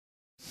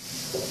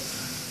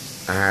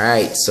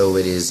Alright, so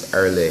it is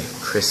early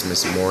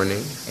Christmas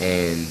morning,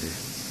 and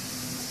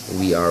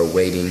we are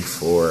waiting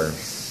for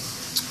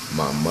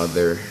my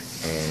mother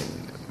and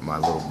my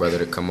little brother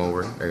to come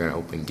over. They're going to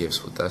open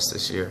gifts with us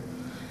this year.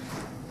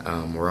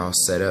 We're all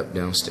set up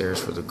downstairs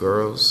for the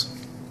girls.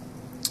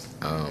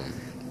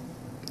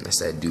 That's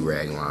that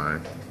do-rag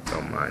line.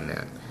 Don't mind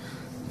that.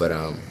 But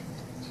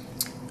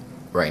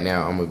right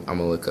now, I'm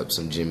gonna look up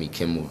some Jimmy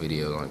Kimmel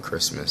videos on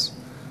Christmas,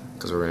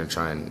 because we're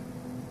gonna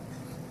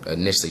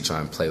initially try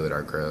and play with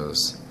our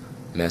girls,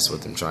 mess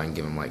with them, try and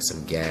give them like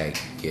some gag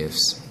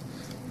gifts.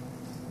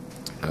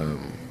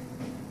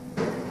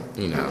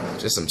 You know,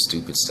 just some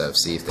stupid stuff.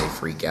 See if they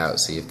freak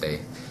out. See if they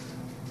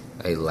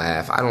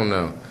laugh. I don't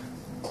know.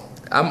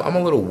 I'm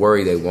a little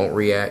worried they won't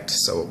react,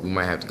 so we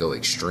might have to go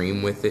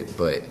extreme with it.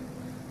 But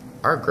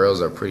our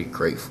girls are pretty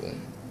grateful.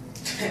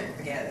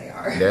 Yeah, they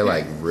are. They're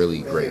like really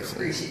grateful.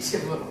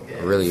 Appreciative little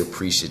kids. Really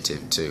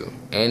appreciative too,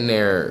 and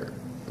they're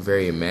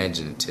very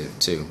imaginative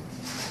too.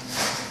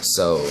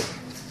 So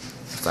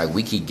it's like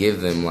we could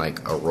give them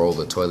like a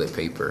roll of toilet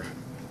paper,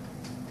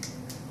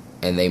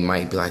 and they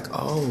might be like,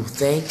 "Oh,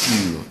 thank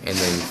you," and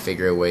then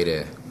figure a way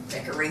to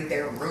decorate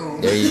their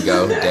room. There you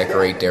go,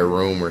 decorate their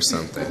room or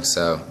something.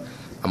 So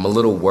I'm a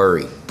little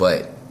worried,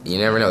 but you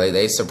never know.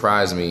 They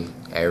surprise me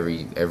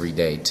every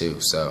day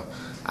too. So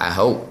I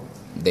hope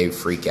they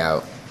freak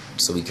out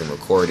so we can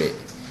record it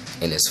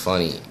and it's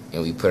funny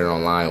and we put it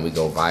online and we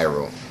go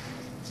viral.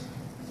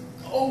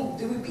 Oh,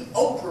 do we be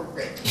Oprah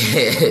rich?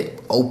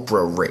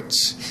 Oprah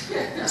rich.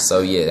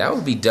 So yeah, that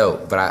would be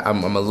dope. But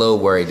I'm a little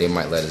worried they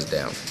might let us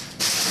down.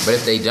 But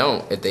if they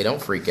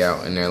don't freak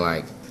out and they're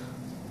like,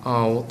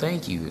 "Oh, well,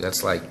 thank you,"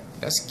 that's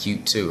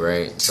cute too,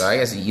 right? So I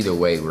guess either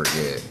way we're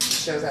good.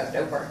 Shows how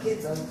dope our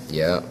kids are.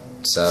 Yeah.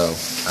 So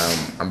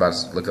I'm about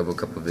to look up a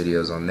couple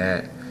videos on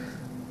that.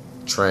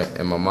 Trent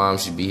and my mom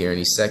should be here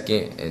any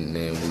second, and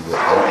then we will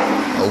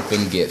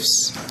open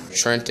gifts.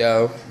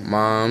 Trento,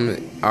 Mom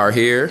are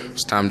here.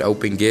 It's time to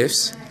open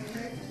gifts.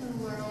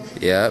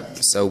 Yep.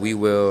 So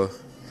we'll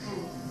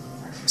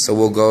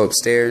go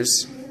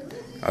upstairs.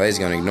 Oh, he's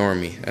gonna ignore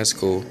me. That's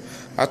cool.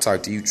 I'll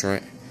talk to you,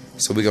 Trent.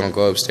 So we're gonna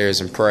go upstairs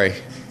and pray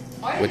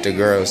with the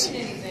girls.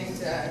 Anything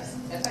to us.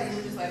 I thought you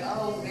were just like,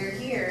 oh, they're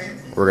here.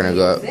 We're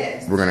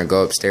gonna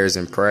go upstairs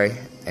and pray,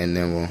 and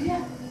then we'll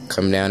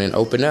come down and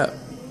open up.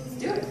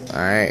 Do it.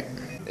 All right.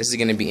 This is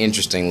gonna be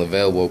interesting.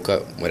 Lavelle woke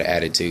up with an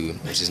attitude,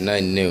 which is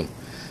nothing new.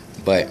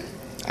 But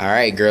all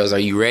right, girls, are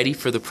you ready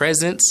for the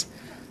presents?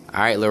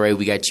 All right, Lorraine,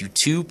 we got you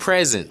 2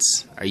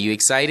 presents. Are you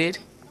excited?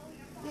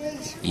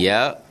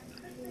 Yep.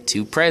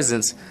 2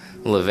 presents.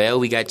 Lavelle,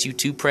 we got you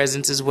 2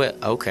 presents as well.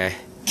 Okay.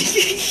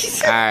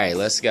 All right,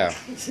 let's go.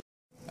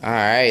 All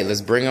right,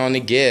 let's bring on the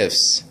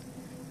gifts.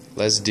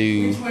 Let's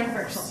do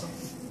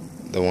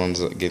the ones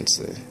against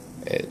the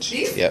edge.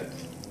 These? Yep.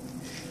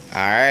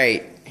 All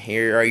right,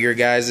 here are your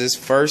guys'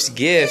 first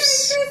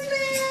gifts.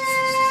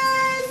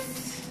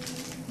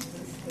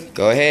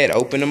 Go ahead,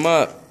 open them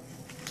up.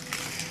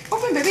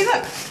 Open, baby,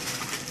 look.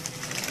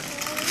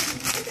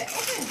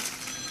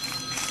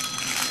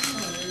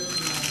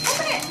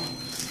 Open it.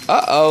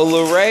 Uh-oh,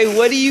 Lorraine,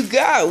 what do you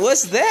got?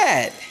 What's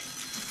that?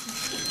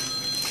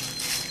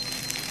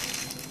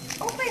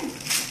 Open.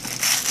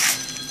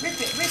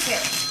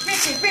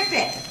 Rip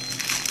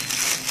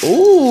it.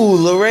 Ooh,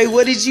 Lorraine,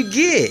 what did you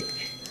get?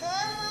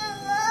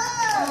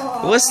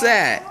 What's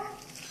that?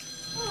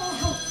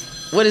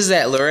 What is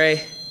that, Lorraine?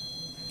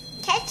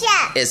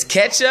 Ketchup. It's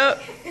ketchup?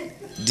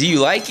 Do you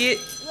like it?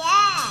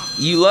 Yeah.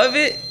 You love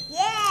it?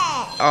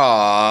 Yeah.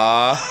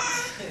 Aww.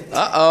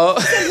 Uh-oh.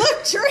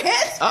 Look,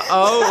 Trent.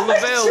 Uh-oh,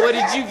 Lavelle, what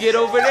did you get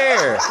over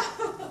there?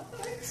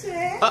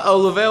 Uh-oh,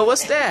 Lavelle,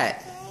 what's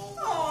that?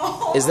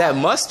 Is that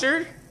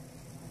mustard?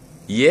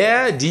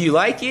 Yeah, do you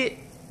like it?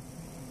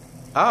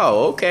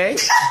 Oh, okay.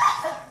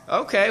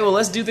 Okay, well,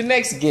 let's do the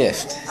next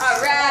gift.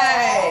 All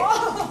right.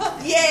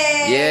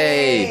 Yay.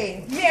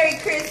 Yay. Merry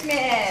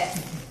Christmas.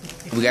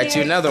 We got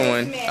you another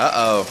one.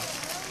 Uh-oh.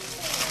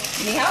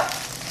 You need help?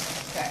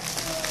 Okay.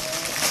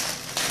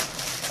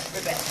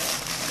 Rip it.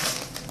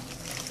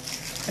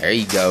 There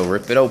you go.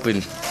 Rip it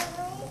open.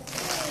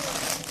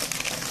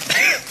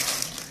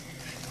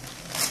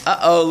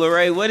 Uh-oh,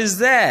 Lorraine, what is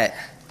that?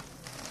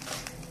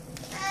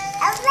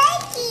 A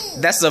blankie.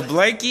 That's a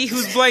blankie?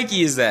 Whose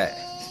blankie is that?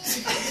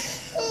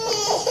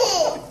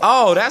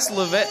 Oh, that's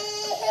Lavelle.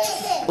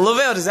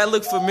 Lavelle, does that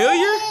look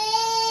familiar?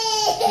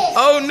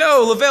 Oh,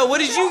 no. Lavelle, what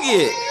did you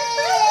get?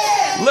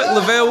 Look,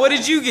 Lavelle, what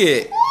did you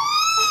get?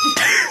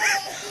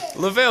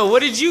 Lavelle,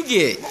 what did you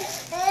get?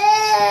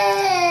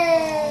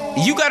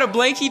 You got a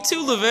blankie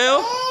too,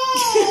 Lavelle?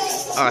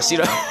 Oh, she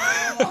don't.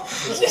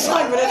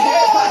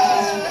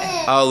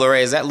 Oh,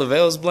 Lorraine, is that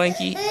Lavelle's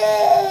blankie?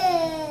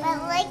 I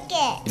like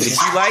it. Did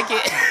you like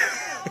it?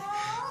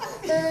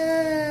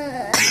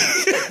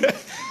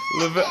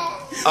 Lavelle.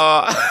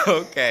 Oh,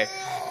 okay.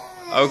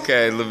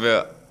 Okay,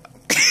 Lavelle.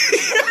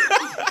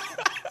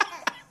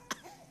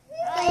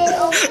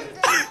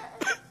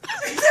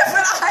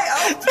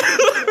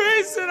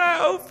 Lorraine said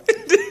I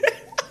opened it.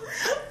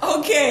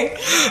 Okay.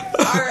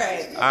 All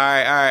right. All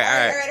right. All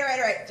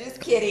right. Just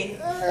kidding.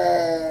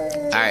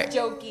 Alright.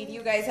 Joking.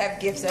 You guys have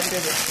gifts under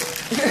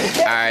the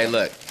tree. Alright,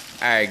 look.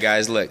 Alright,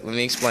 guys, look. Let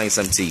me explain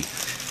something to you.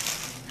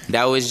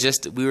 That was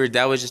just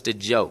a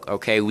joke,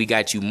 okay? We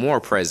got you more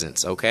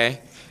presents,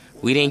 okay?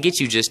 We didn't get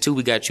you just 2,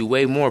 we got you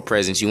way more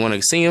presents. You want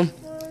to see them?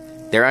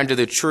 They're under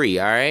the tree,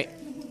 alright?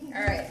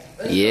 Alright.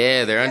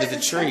 Yeah, they're under the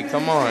tree.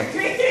 Come on.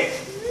 Wait.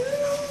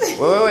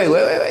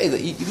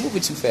 You're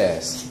moving too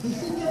fast.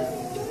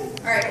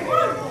 Alright, come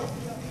on.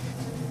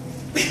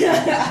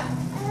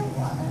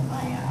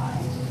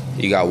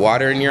 You got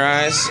water in your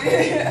eyes?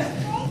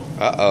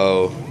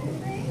 Uh-oh.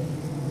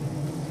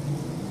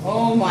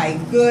 Oh my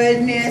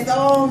goodness.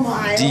 Oh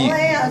my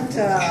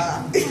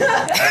Lanta.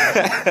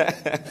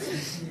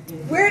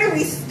 Where do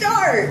we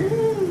start?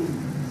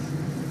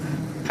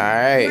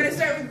 Alright. You want to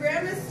start with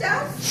Grandma's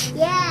stuff?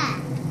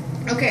 Yeah.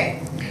 Okay.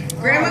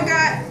 Grandma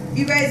got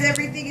you guys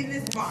everything in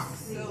this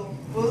box. So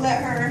we'll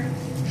let her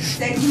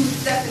say whose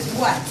stuff is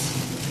what.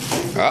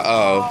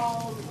 Uh-oh.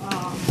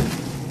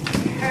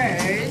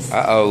 Hers.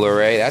 Uh-oh,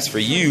 Lorraine. That's for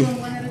you.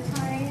 One at a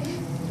time.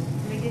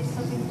 Can we get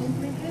something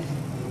duplicate?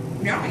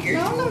 No, you're.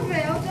 No,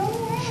 Lavelle, don't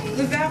worry.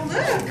 Lavelle,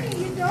 look.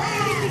 You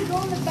don't need to go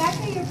in the back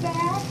of your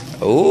bag.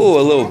 Oh,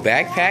 a little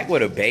backpack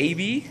with a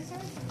baby.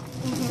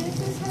 This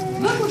is her.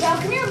 Look, Lavelle,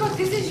 come here. Look,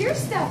 this is your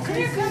stuff. Come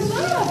here, come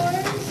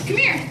look. Come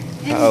here.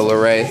 Uh-oh,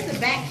 Lorraine. The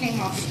back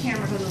came off the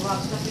camera because there's a lot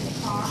of stuff in the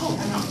car.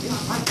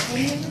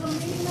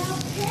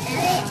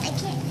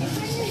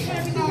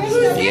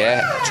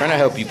 Yeah, trying to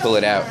help you pull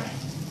it out.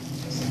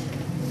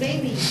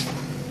 Baby.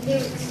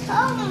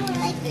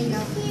 Alright,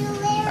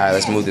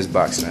 let's move this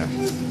box now.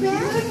 This is what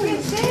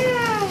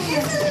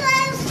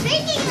I was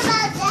thinking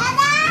about,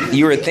 Dada.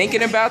 You were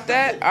thinking about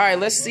that? Alright,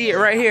 let's see it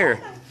right here.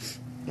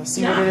 Let's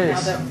see what it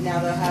is. Now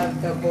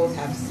they'll both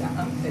have stuff.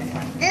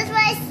 That's what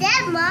I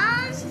said,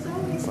 Mom.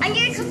 On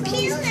your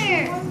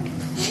computer.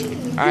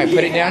 Alright,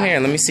 put it down here.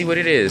 Let me see what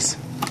it is.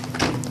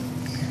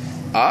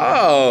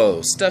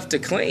 Oh, stuff to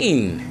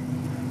clean.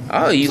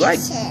 Oh, you like...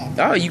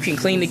 Oh, you can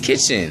clean the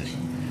kitchen.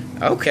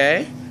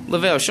 Okay.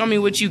 Lavelle, show me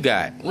what you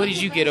got. What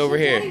did you get over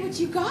here? What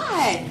you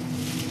got?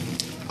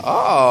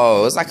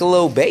 Oh, it's like a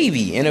little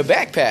baby in a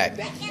backpack.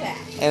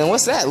 And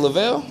what's that,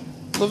 Lavelle?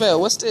 Lavelle,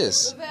 what's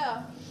this?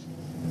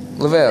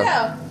 Lavelle.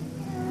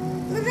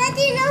 Lavelle,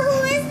 do you know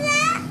who is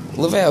that?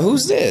 Lavelle,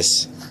 who's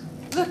this?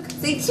 Look,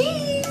 say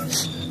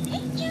cheese.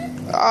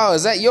 Oh,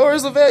 is that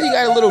yours, Lavelle? You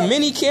got a little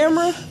mini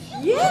camera?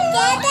 Yeah.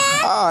 Dada.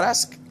 Oh,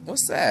 that's...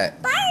 What's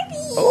that?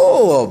 Barbie.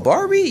 Oh, a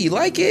Barbie? You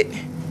like it?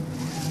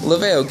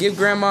 Lavelle, give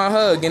Grandma a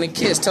hug and a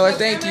kiss. Tell her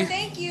thank you.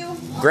 Thank you.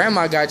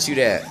 Grandma got you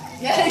that.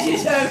 Yeah, you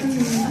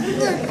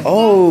do.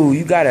 Oh,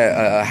 you got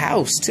a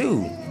house,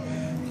 too.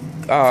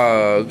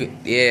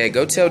 Yeah,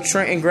 go tell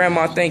Trent and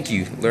Grandma thank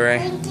you,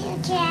 Lorraine. Thank you,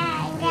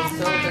 Grandma.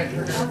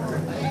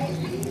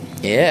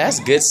 Yeah, that's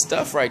good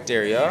stuff right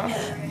there, y'all.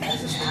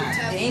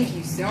 Thank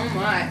you so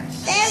much.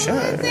 That's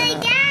what I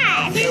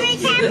got.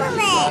 It's my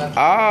tablet.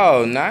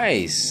 Oh,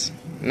 nice.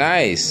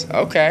 Nice.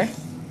 Okay.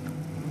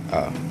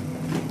 Oh.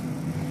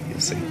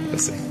 Let's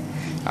see.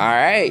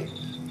 Alright.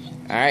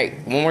 Alright.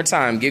 One more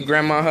time. Give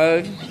Grandma a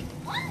hug.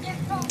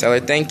 Tell her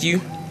thank you.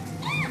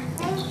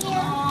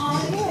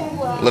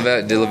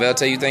 Lavelle, did Lavelle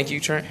tell you thank you,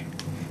 Trent?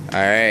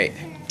 Alright.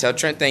 Tell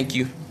Trent thank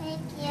you.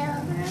 Thank you.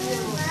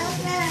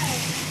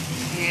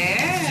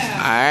 Yeah.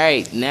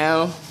 Alright,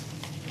 now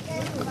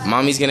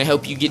Mommy's gonna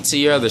help you get to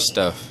your other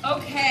stuff.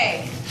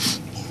 Okay.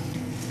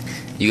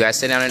 You guys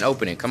sit down and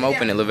open it. Come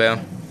open it,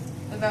 Lavelle.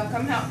 Lavelle,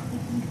 come help.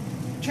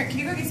 Trent, can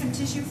you go get some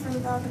tissue for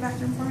Lavelle at the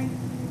bathroom for me?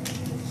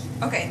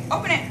 Okay,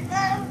 open it.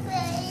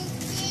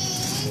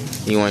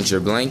 You want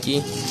your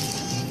blankie?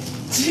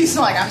 She's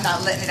like, I'm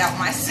not letting it out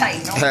my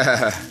sight. No.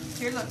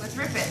 Here, look, let's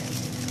rip it.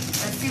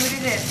 Let's see what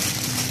it is.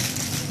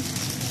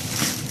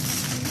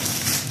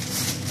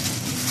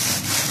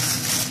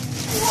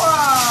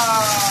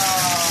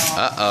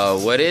 Whoa! Uh-oh,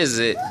 what is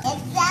it?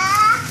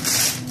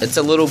 It's It's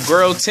a little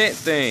girl tent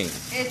thing.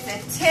 It's a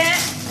tent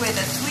with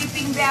a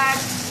sleeping bag,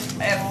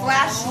 a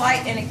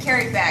flashlight, and a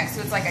carry bag.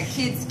 So it's like a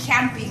kid's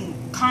camping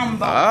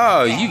combo.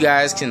 Oh, you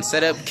guys can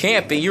set up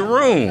camp in your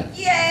room.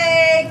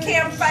 Yay!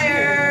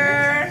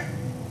 Campfire!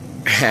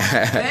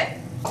 Good?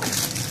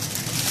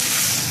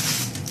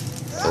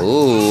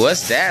 Ooh,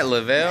 what's that,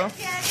 Lavelle?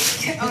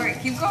 Alright,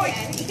 keep going.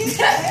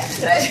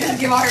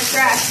 Give all her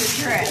trash to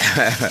Trent.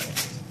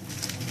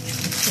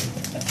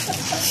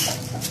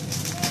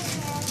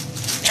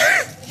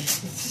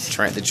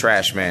 Trent the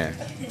trash man.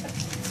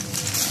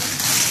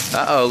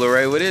 Uh-oh,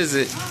 Lorraine, what is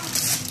it?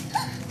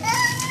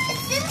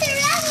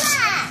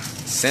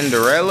 Cinderella.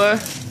 Cinderella?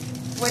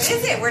 What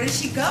is it? Where did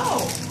she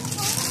go?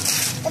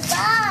 The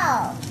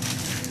ball.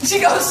 She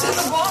goes to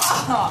the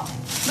ball.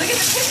 Look at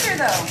the picture,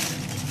 though.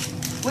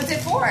 What's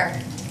it for?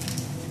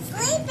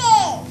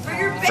 Sleeping. For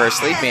your bed. For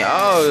sleeping.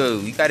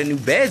 Oh, you got a new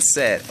bed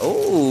set.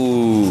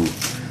 Ooh.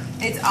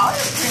 It's all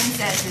the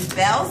princesses.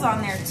 Belle's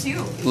on there,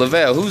 too.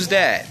 Lavelle, who's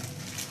that?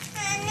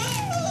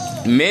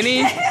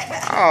 Minnie?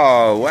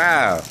 Oh,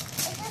 wow. It's a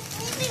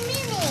sleeping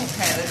Minnie.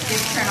 Okay, let's give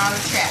Trent all the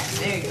trash.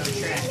 There you go,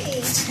 Trent.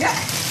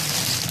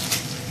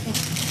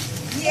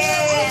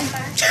 Yay!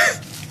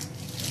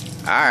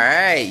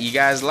 Alright, you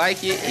guys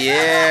like it?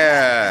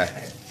 Yeah.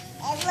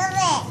 I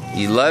love it.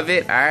 You love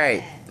it?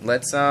 Alright.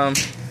 Let's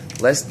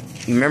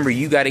remember,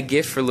 you got a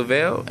gift for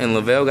Lavelle and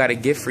Lavelle got a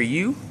gift for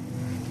you.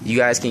 You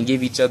guys can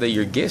give each other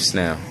your gifts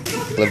now.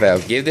 Lavelle,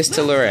 give this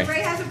to Lorraine.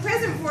 Ray has a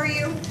present for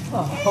you.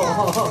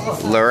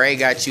 Lorraine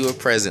got you a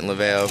present,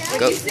 Lavelle. What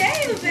Go. you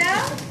say,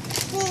 Lavelle?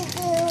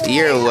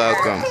 You're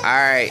welcome.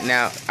 Alright,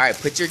 now,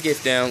 put your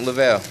gift down,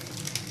 Lavelle.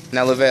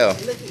 Now, Lavelle.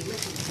 Look.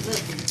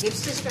 Give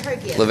sister her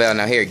gift. Lavelle,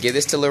 now here, give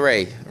this to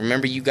Lorraine.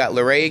 Remember, you got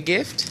Lorraine a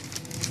gift?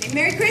 Say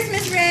Merry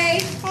Christmas, Ray.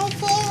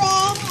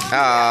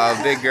 Oh,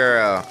 big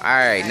girl.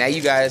 Alright, now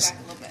you guys.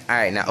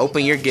 Alright, now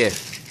open your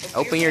gift.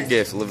 Open your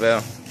gift,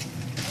 Lavelle.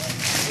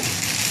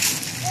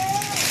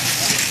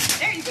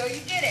 There you go.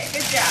 You did it.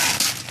 Good job.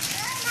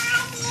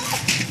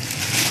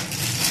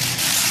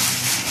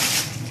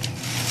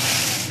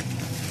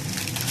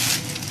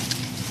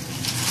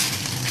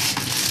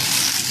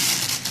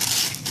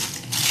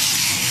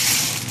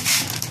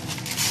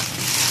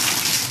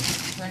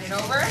 Turn it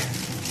over.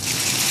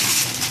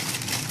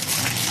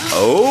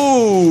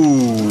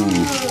 Oh.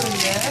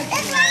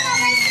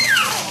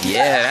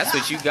 Yeah, that's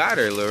what you got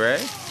her,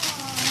 Lorraine.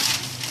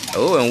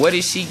 Oh, and what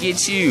did she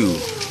get you?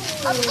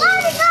 A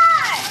Barbie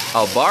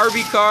car. A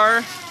Barbie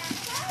car?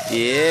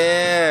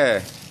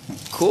 Yeah.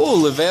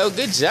 Cool, Lavelle.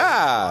 Good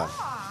job.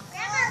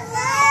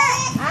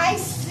 I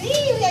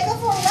see. We gotta go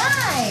for a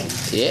ride.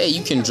 Yeah,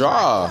 you can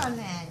draw. On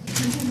that.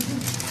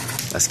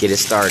 Let's get it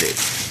started.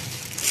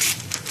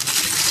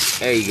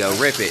 There you go.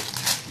 Rip it.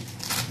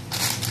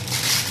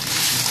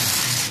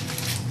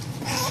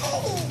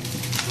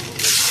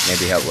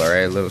 Maybe help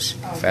Lorraine a little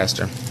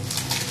faster.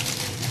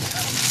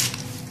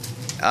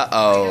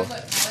 Uh-oh. Look, now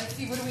let's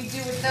see, what do we do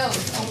with those?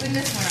 Open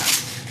this one up.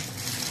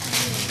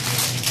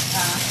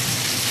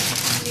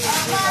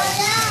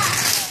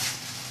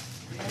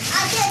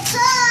 I can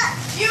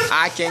cook.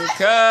 I can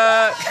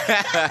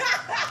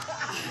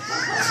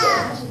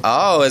cook.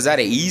 Oh, is that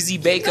an easy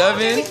bake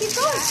oven?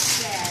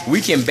 We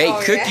can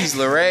bake cookies,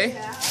 Lorraine.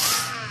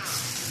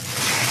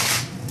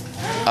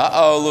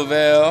 Uh-oh,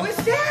 Lavelle.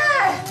 What's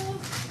that?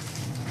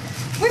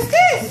 What's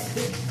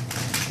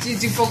this? She's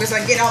too focused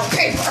on getting all the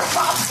paper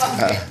off of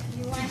it.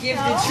 Give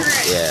the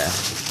trick. Yeah.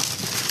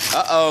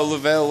 Uh-oh,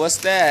 Lavelle, what's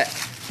that?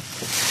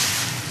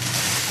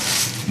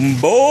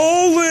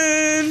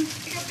 Bowling.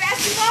 Like a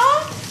basketball?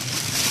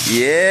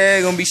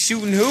 Yeah, gonna be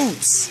shooting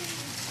hoops.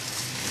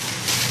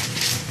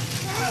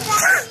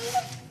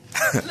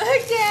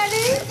 Look,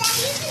 Daddy.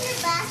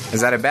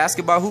 Is that a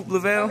basketball hoop,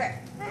 Lavelle? Okay.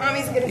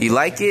 Mommy's gonna. You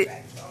like it?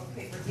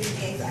 Paper. Give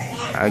me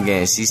anxiety.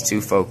 Again, she's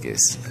too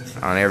focused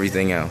on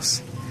everything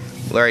else.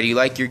 Laura, do you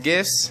like your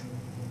gifts?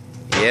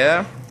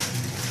 Yeah?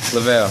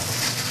 Lavelle.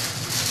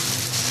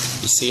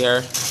 You see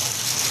her? You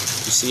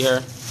see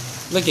her?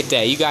 Look at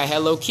that. You got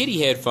Hello Kitty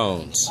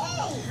headphones.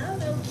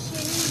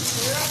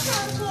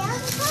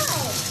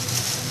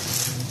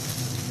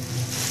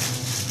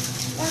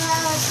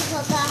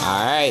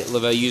 Alright,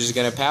 Lavelle, you're just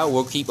gonna pout.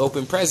 We'll keep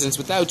open presents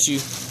without you.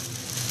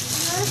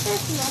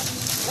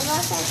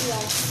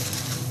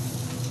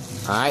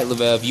 Alright,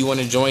 Lavelle, if you want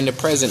to join the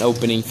present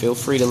opening, feel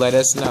free to let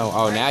us know.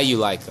 Oh, now you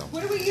like them.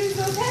 What do we use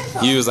those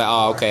headphones? You was like,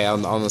 oh, okay.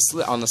 On the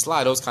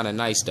slide, those kind of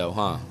nice though,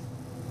 huh?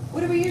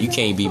 What do we use? You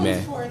can't be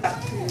mad. Ooh,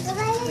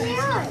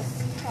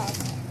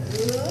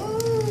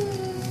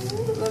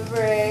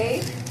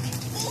 Lavray.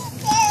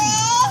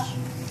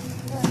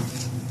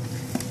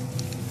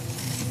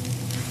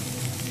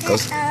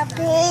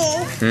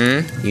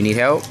 You need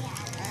help?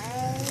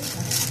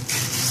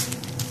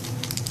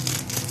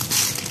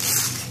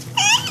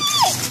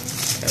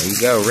 There you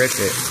go, rip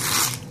it.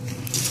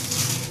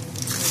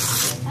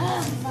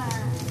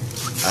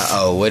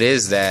 Uh-oh, what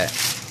is that?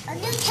 A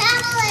new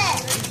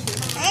tablet.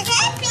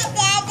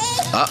 Daddy.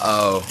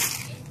 Uh-oh.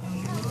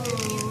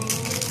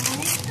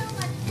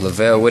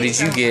 Lavelle, what did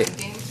you get?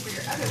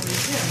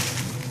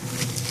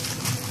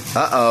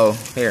 Uh-oh.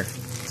 Here,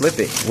 flip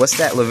it. What's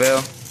that,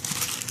 Lavelle?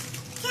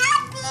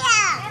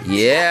 Tablet.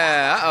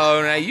 Yeah,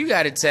 uh-oh, now you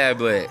got a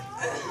tablet.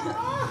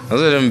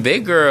 Those are them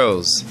big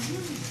girls.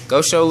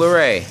 Go show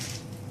Lorraine.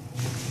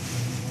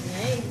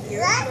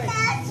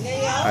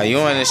 Oh, you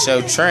want to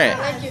show Trent.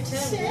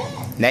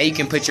 Now you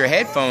can put your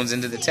headphones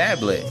into the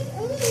tablet.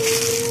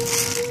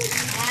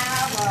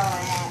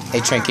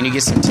 Hey, Trent, can you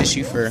get some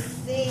tissue for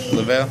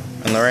Lavelle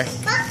and Lorraine?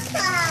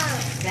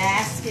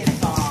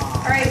 Basketball.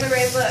 All right,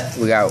 Lorraine, look.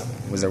 We got,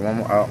 was there one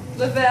more? Oh.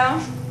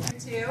 Lavelle,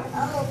 2.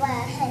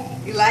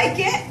 You like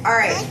it? All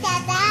right.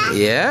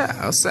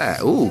 Yeah, what's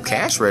that? Ooh,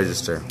 cash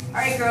register. All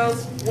right,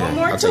 girls. Yeah, One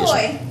more I'll take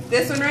toy.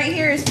 This one right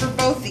here is for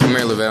both of you. Come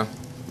here, Lavelle.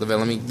 Lavelle,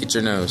 let me get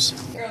your nose.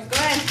 Girls, go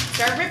ahead.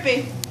 Start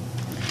ripping.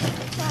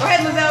 Go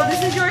ahead, Lavelle.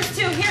 This is yours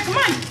too. Here, come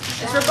on.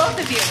 It's for both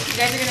of you. You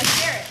guys are going to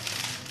share it.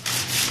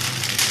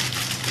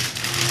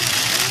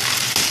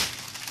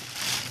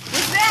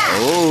 What's that?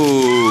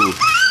 Ooh.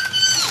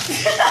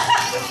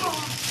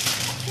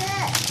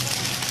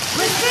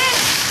 What's this?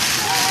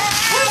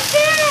 What's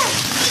this?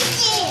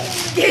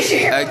 Get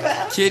your A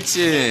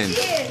kitchen.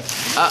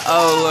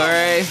 Uh-oh,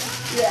 Lorraine.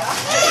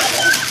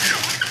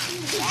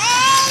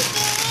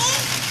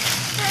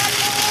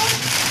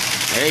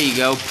 There you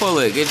go. Pull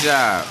it. Good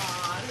job.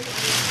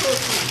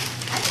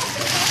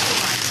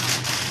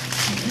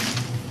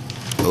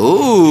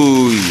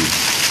 Ooh.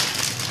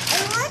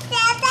 And look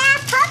at that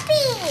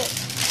puppy.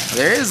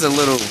 There is a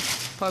little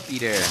puppy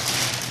there.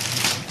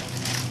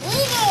 Eat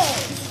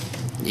it.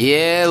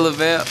 Yeah,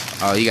 Lavelle.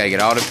 Oh, you gotta get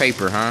all the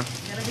paper, huh?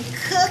 Gonna be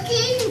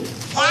cooking.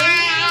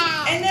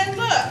 And then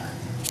look.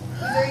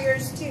 These are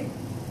yours too.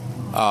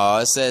 Oh,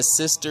 it says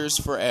Sisters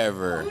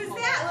Forever. Who's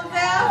that,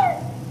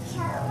 Lavelle?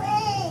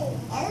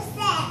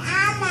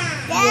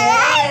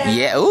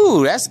 Yeah.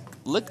 Ooh, that's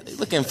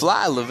looking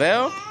fly,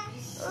 Lavelle.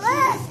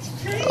 Look.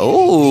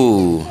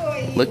 Ooh,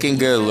 looking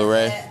good,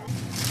 Lorraine.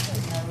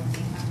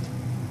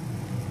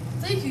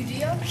 Thank you,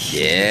 Gio.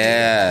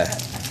 Yeah.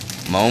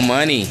 More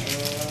money.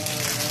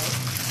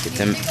 Get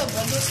them. Think a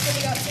bundle's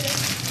coming out today?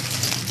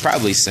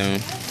 Probably soon.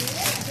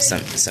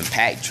 Some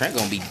pack. Trent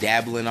gonna be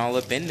dabbling all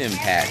up in them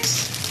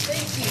packs.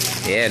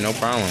 Thank you. Yeah, no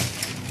problem.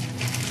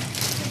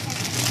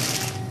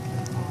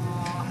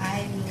 Oh,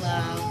 I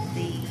love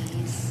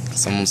these.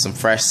 Some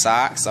fresh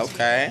socks.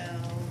 Okay.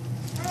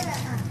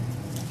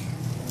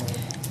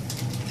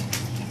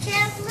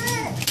 Just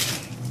look.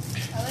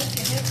 I like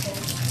your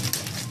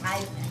headphones. I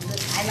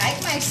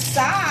like my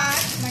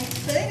socks, my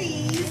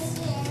hoodies.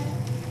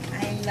 I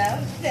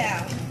love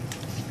them.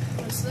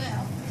 What's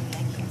that? I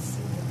can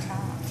see the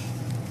top.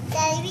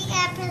 Daddy, we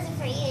got a present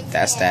for you.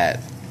 That's today.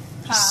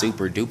 that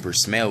super duper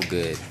smell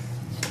good.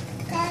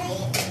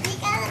 Daddy, we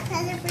got a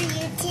present for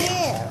you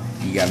too.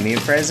 You got me a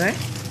present?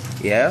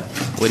 Yeah.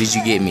 What did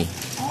you get me?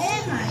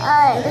 Oh my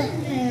Oh.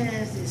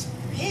 goodness, it's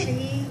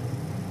pretty.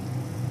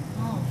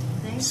 Oh,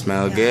 thank you.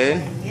 Smell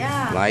good?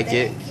 Yeah. Like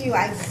it? Thank you.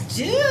 I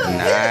do.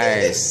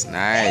 Nice,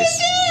 nice.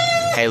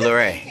 Hey,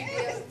 Lorraine.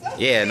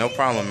 Yeah, no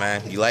problem,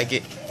 man. You like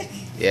it?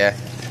 Yeah.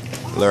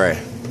 Lorraine,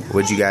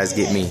 what'd you guys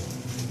get me?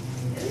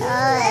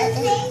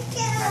 Thank you.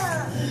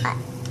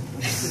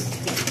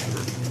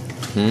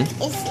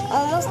 It's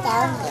almost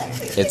down here.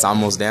 It's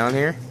almost down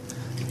here?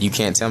 You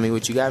can't tell me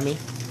what you got me?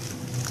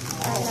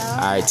 I know.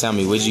 Alright, tell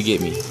me, what'd you get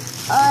me?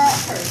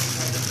 That's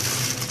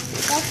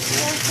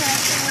your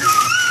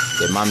present.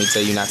 Did mommy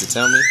tell you not to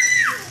tell me?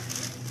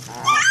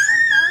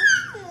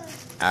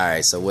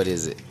 Alright, so what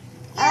is it?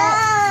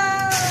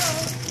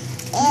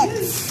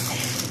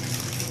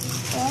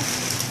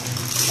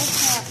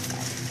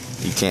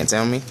 You can't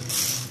tell me?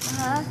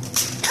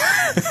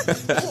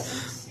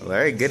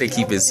 Very good at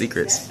keeping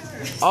secrets.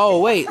 Oh,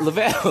 wait,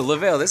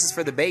 Lavelle, this is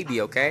for the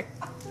baby, okay?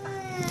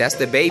 That's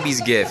the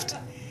baby's gift.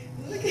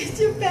 Look at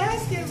your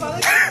basket, Mother.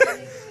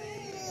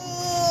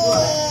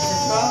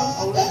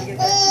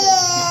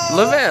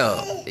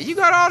 Lavelle, you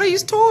got all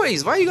these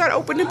toys. Why you gotta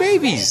open the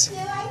babies?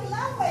 I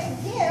love my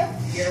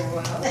gift. You're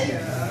welcome.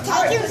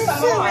 Take him to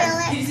school, Did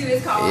really. you see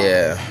this call?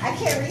 Yeah. I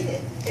can't read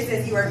it. It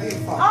says you are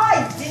beautiful. Oh,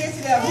 I did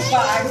see that before.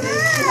 I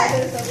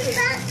did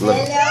so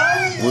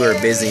quick. We were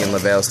busy and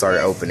Lavelle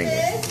started opening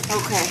it.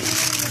 Okay.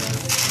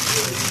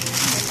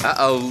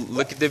 Uh-oh,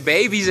 look at the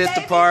babies at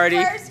the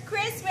party. First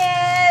Christmas.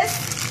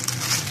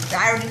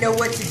 I already know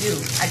what to do.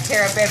 I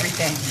tear up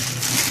everything.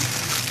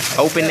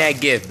 Open that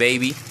gift,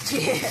 baby.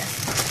 Yeah.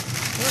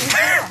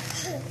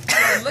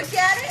 Look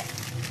at it.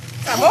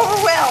 I'm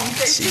overwhelmed.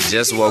 There's She too many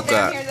just people woke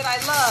down up. here that I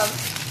love.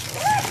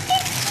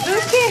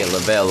 Look Get at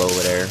Lavelle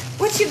over there.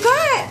 what you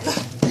got.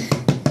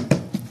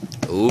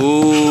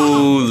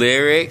 Ooh,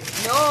 lyric.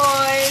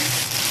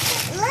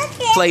 Noise. Look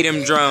at Play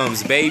them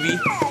drums, baby.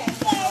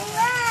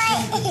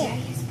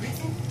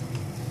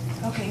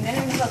 Okay, no.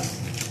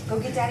 Go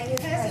get Daddy your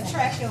Pass the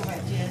trash over,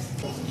 Jess.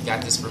 You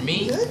got this for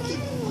me?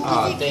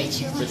 Oh,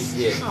 thank you for the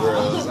gift,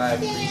 girls. I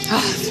appreciate it. Oh,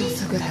 it smells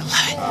so good. I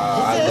love it.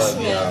 I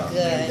love y'all.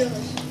 Good.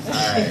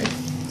 Alright.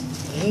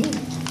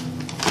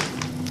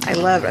 I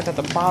love it. I thought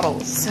the bottle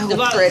was so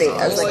pretty.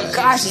 I was like,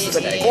 gosh, this is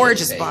a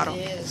gorgeous bottle.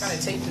 What kind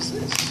of tape is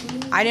this?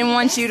 I didn't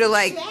want you to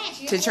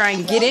try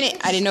and get in it.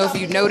 I didn't know if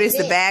you noticed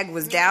the bag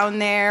was down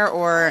there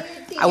or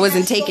I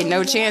wasn't taking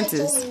no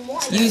chances.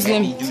 Use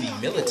them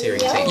Military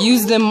tape.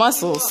 use them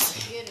muscles.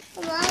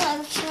 Mom,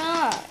 I'm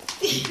strong.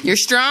 You're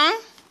strong?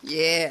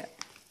 Yeah.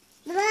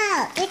 Mom,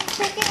 it's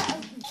like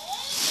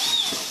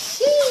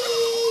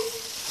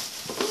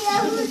cheese. You know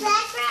who's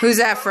that from? Who's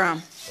that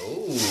from?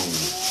 Ooh.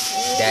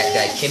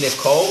 That Kenneth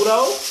Cole,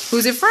 though?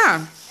 Who's it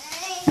from?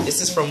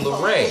 This is from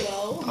Lorraine.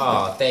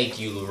 Oh, thank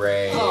you,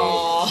 Lorraine.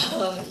 Oh,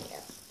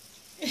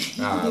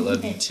 I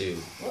love you too.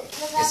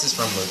 This is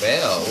from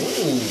Lavelle.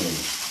 Ooh.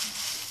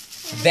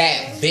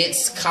 That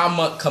Bits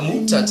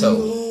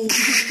Kamutato.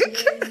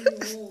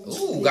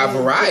 Ooh, got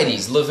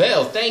varieties.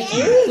 Lavelle, thank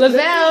you.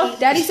 Lavelle,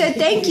 Daddy said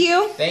thank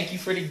you. Thank you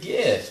for the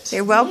gift.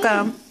 You're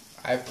welcome.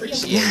 I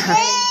appreciate it. Look.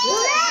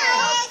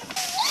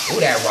 Ooh,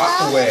 that Oh,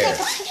 Rockaware. look at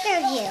the picture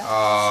of you.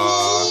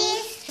 Aw.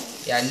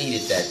 Yeah, I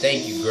needed that.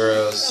 Thank you,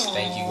 girls.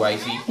 Thank you,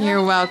 wifey.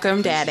 You're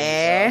welcome,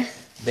 Daddy.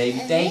 Baby,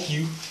 thank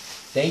you.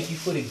 Thank you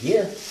for the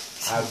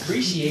gift. I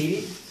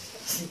appreciate it.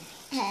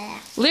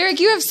 Lyric,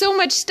 you have so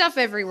much stuff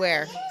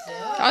everywhere.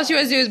 All she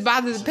wants to do is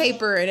bother the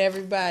paper and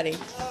everybody.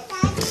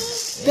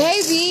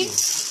 Baby,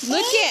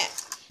 look at.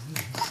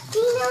 Do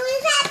you know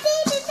who's that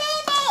baby,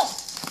 baby?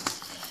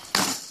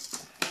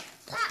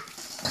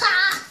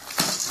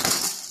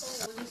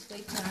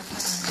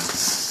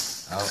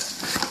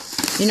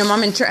 You know,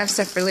 Mom and Trent have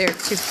stuff for Lyric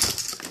too.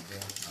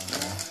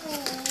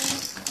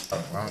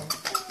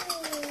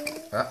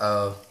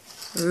 Uh-oh.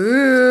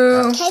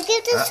 Ooh. Can I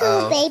give this to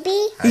a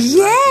baby?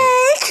 Yay!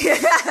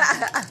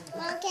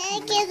 Mom, can I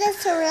give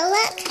this to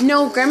Lilac?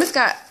 No, Grandma's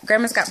got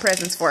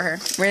presents for her.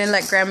 We're gonna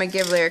let Grandma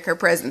give Lyric her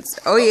presents.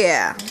 Oh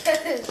yeah.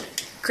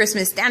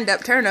 Christmas, stand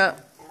up, turn up.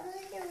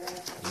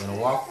 You gonna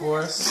walk for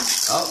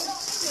us? Oh.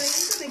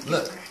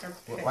 Look.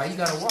 Why you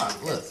gotta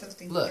walk? Look.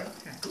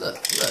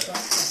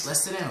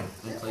 Let's sit down.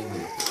 Let me play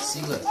with it.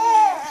 See, look.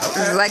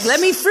 Okay. Like,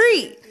 let me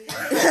free.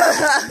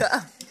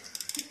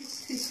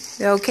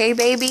 You okay,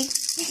 baby?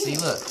 See,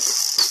 look.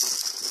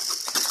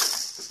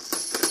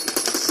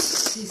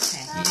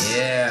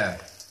 Yeah.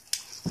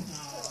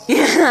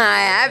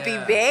 Happy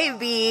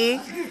baby.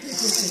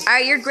 All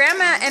right, your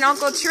grandma and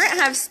Uncle Trent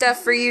have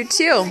stuff for you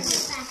too.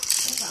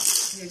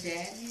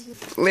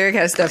 Lyric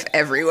has stuff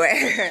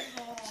everywhere.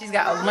 She's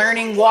got a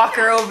learning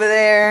walker over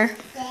there.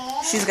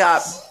 She's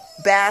got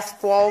bath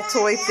ball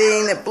toy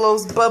thing that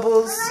blows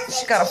bubbles.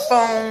 She's got a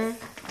phone.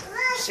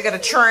 She got a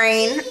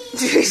train.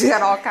 She's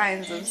got all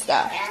kinds of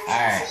stuff. All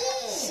right.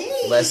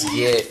 Let's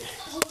get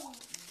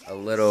a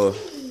little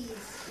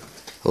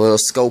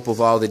scope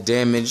of all the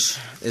damage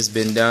that's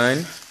been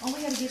done. Oh,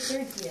 we gotta get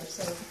third gear,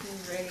 so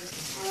he's ready.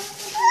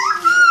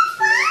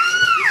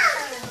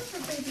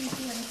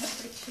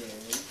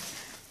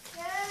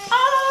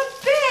 Oh,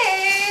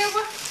 babe.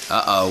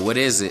 Uh-oh, what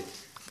is it?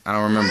 I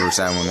don't remember what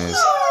that one is.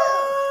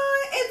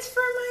 Oh, it's for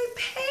my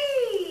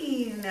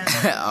pain.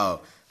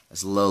 Oh,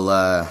 it's a little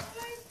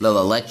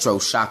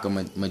electroshocker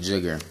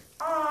majigger.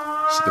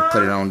 She could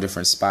put it on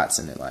different spots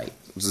and it like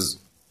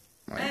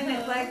And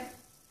it like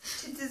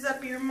stitches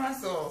up your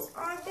muscles.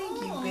 Oh,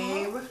 thank you,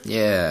 babe.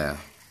 yeah,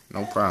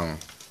 no problem.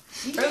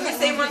 Are those the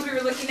same ones we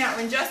were looking at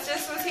when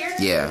Justice was here?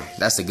 Yeah,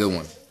 that's a good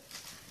one.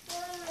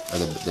 Or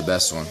the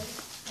best one.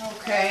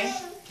 Okay.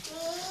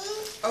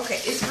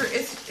 Okay,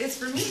 it's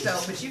for me though,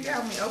 but you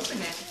got me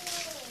open it.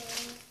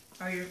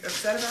 Are you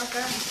upset about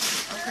that?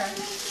 Okay.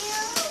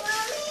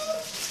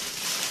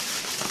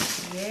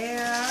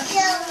 Yeah.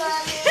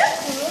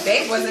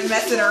 Babe wasn't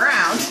messing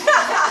around.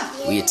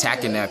 We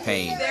attacking that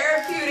pain.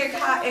 Therapeutic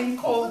hot and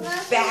cold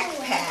back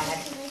pad.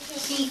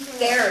 Heat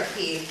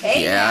therapy.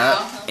 Hey Yeah,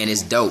 now. and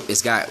it's dope.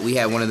 We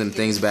had one of them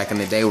things back in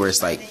the day where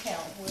it's like,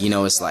 you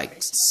know, it's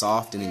like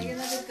soft and then you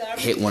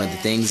hit one of the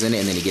things in it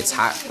and then it gets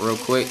hot real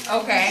quick.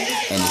 Okay.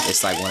 And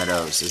it's like one of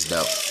those. It's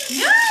dope.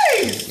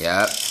 Nice.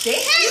 Yep.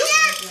 Thank you.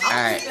 I'm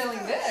Alright. feeling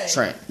good.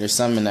 Trent, there's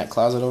some in that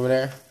closet over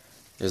there.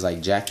 There's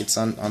like jackets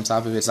on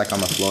top of it. It's like on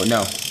the floor.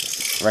 No,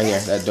 right here.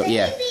 That door.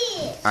 Yeah.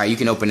 All right, you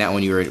can open that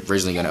one you were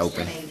originally gonna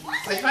open.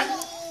 Which one?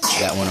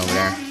 That one over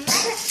there.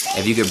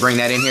 If you could bring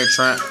that in here,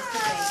 Trent.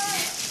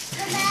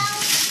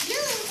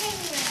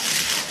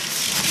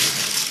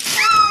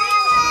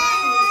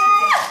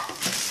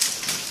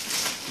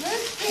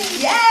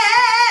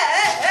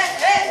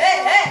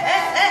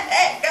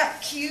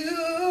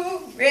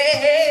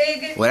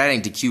 Q.Rig. Well, that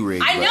ain't the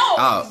Q.Rig. I know,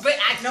 but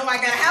I know I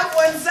gotta have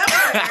one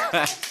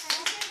somewhere.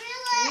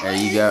 There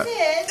you go.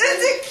 It's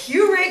a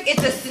Q.Rig.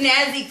 It's a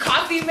snazzy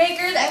coffee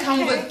maker that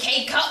comes with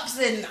K-cups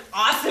and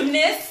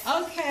awesomeness.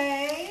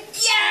 Okay.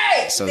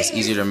 Yay! So it's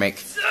easier to make.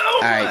 So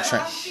All right, much.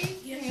 Trent.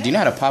 Do you know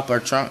how to pop our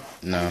trunk?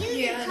 No.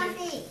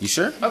 You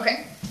sure?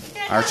 Okay.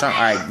 Our trunk.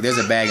 All right. There's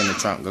a bag in the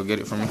trunk. Go get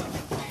it for me.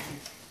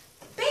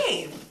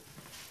 Babe.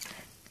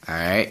 All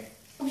right.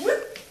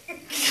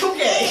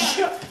 Okay.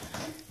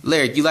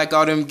 Lyric, you like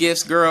all them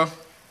gifts, girl?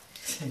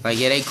 Like,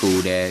 yeah, they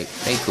cool, Dad.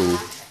 They cool.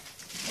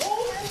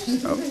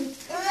 Oh.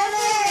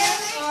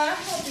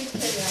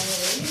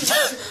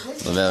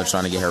 Lavelle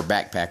trying to get her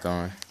backpack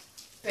on.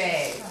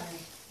 Babe.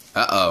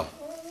 Uh-oh.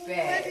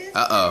 Babe.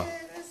 Uh-oh.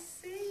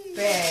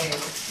 Babe.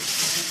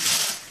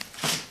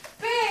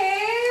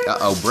 Babe.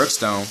 Uh-oh,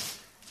 Brookstone.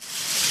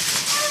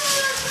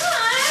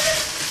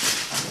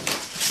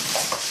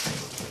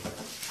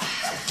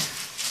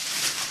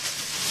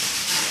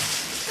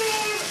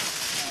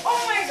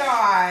 Oh my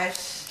gosh.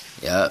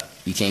 Yep.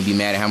 You can't be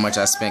mad at how much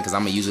I spent because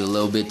I'm going to use it a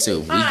little bit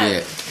too. We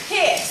good.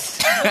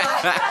 Pissed.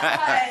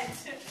 What?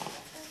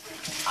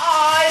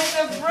 Oh, it's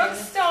a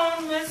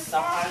Brookstone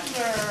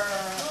massager.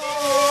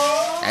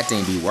 That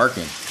thing be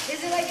working.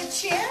 Is it like a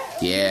chair?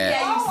 Yeah.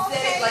 Yeah, you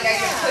sit like I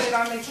can put it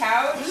on the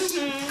couch.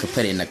 Could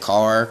put it in the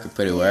car, could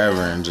put it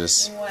wherever and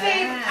just...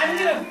 Babe, I'm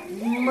gonna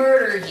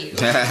murder you.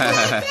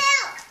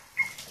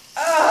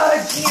 Oh,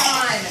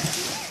 John.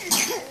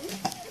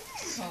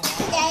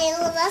 Daddy,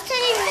 well, that's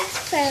how you make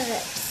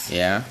presents.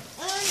 Yeah?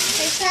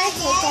 Let's try to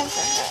take them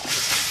for her.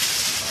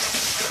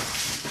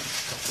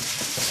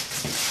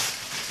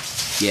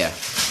 Yeah.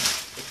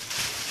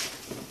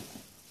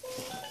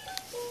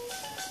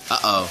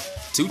 Uh-oh.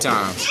 2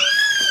 times.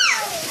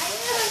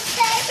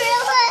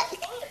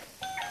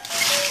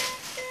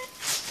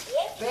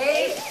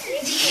 Babe.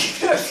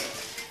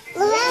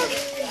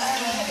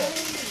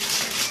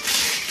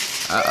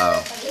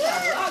 Uh-oh.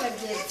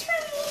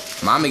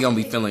 Mommy gonna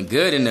be feeling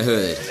good in the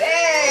hood. Babe.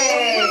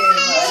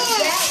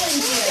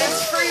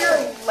 That's for your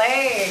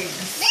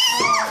legs.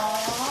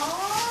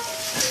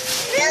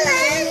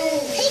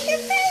 Take your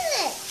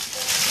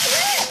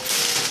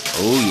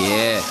Oh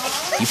yeah.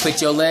 You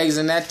put your legs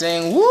in that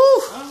thing. Woo!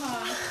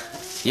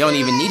 You don't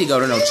even need to go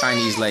to no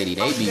Chinese lady.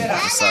 They be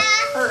what's up.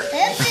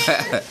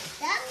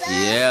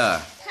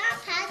 Yeah.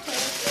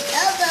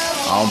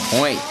 On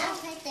point.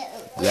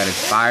 We gotta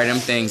fire them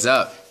things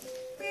up.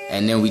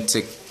 And then we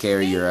took care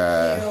of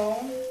your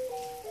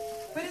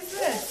What is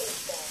this?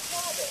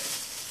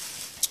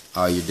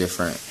 all your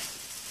different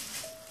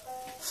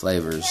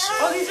flavors.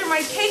 Oh, these are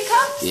my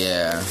K-cups?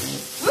 Yeah.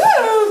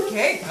 Woo!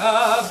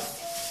 K-cups!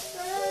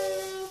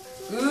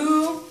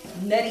 Ooh,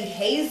 nutty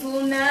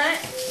hazelnut.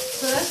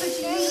 So that's what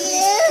you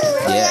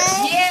use?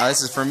 Yeah. Oh,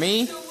 this is for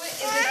me?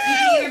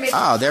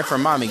 Oh, they're for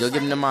mommy. Go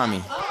give them to mommy.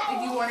 If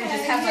you want to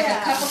just have like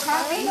a cup of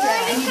coffee,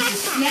 and you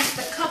just snap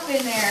the cup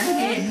in there,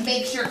 and it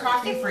makes your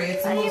coffee for you.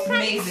 It's the most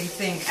amazing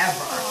thing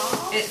ever.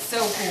 It's so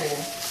cool.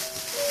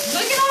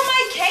 Look at all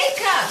my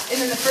K-cups!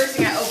 And then the first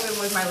thing I opened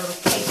was my little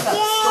K-cup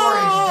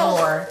storage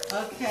door.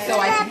 Okay. So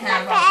I can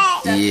have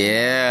all the stuff.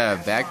 Yeah,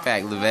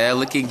 backpack, Lavelle,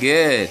 looking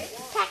good.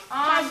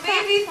 Aw,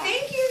 baby,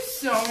 thank you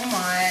so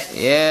much.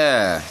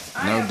 Yeah,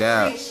 no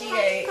doubt.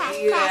 Appreciate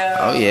you.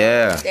 Oh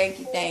yeah. Thank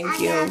you, thank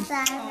you.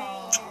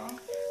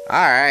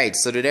 All right.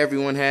 So did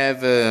everyone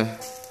have a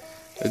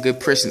good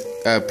present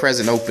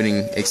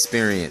opening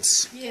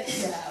experience?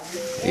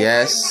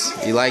 Yes.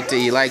 You liked it.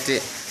 You liked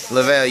it.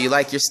 Lavelle, you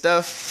like your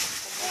stuff?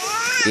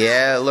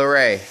 Yeah,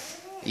 Lorraine.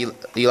 You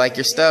like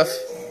your stuff?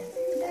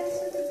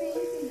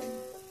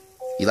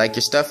 You like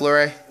your stuff,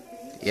 Lorraine?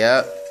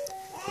 Yep.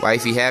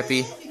 Wifey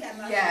happy?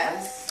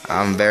 Yes.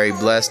 I'm very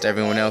blessed.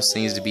 Everyone else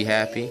seems to be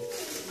happy.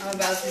 I'm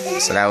about to be.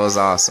 So that was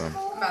awesome.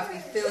 I'm about to be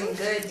feeling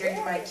good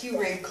drinking my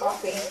Q.Where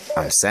coffee.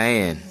 I'm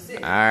saying.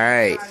 All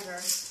right.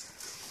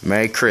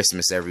 Merry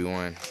Christmas,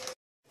 everyone.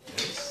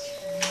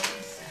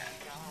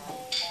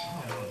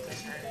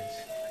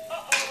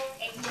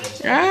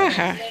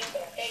 Uh-huh.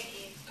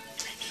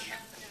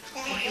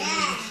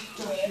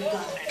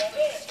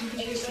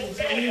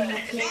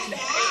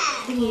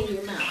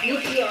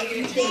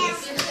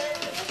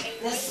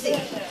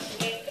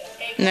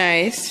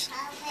 Nice.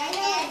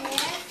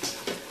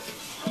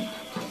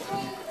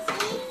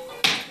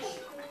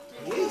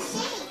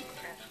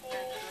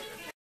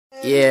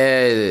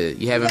 Yeah,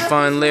 you having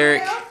fun,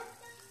 Lyric?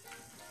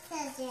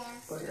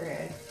 Go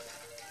ahead.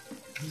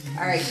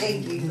 All right,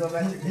 thank you. Go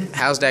back to this.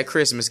 How's that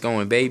Christmas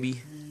going,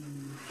 baby?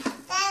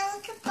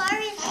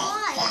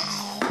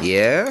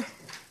 Yeah?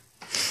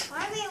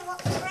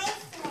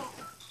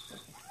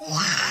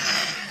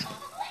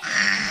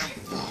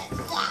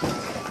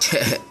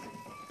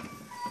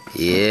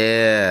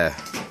 Yeah.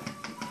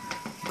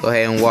 Go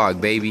ahead and walk,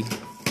 baby.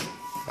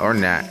 Or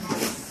not.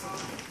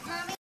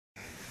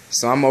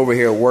 So I'm over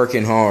here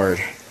working hard.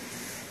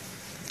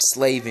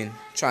 Slaving.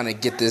 Trying to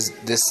get this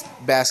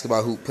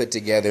basketball hoop put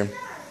together.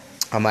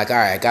 I'm like,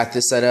 alright, I got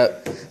this set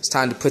up. It's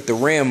time to put the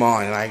rim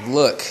on. And I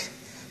look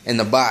in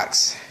the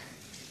box.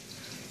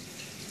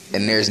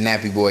 And there's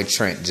Nappy Boy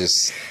Trent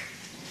just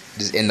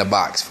in the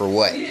box. For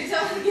what? You didn't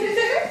tell him to get it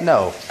there?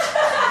 No.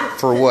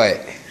 For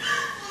what?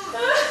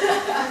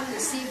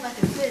 See if I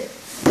can fit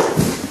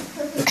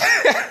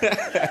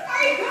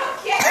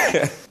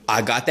it.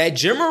 I got that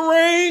Jimmer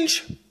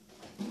range.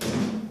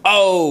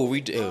 Oh,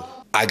 we do.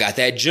 I got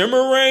that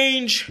Jimmer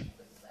range.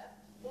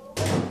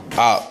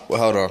 Oh, well,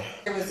 hold on.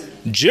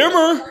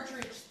 Jimmer.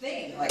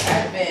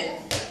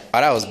 Oh,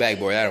 that was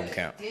backboard. That don't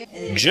count.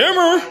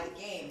 Jimmer.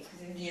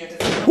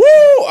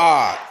 Woo!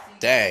 Ah,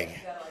 dang.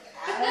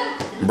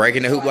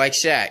 Breaking the hoop like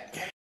Shaq.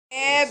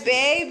 Yeah,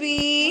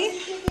 baby.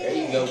 There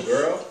you go,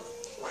 girl.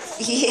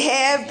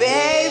 Yeah,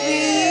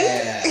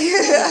 baby.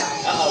 Yeah.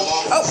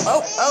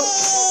 Oh.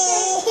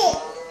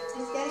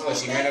 What,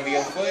 she ran over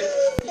your foot?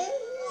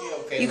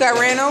 You got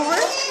ran over?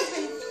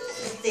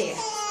 You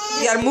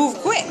gotta move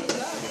quick.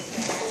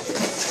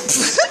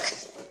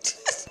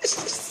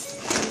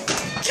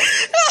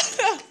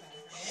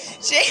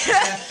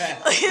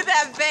 Look at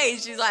that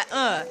face. She's like,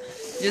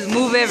 just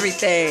move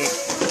everything.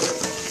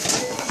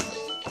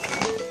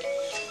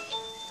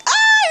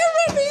 Oh, you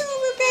ran me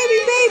over, baby.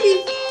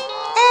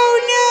 Oh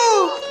no,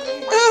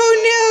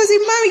 say,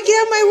 mommy,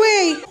 get out my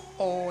way.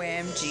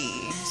 OMG.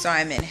 So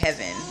I'm in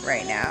heaven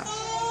right now.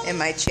 In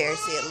my chair,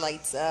 see it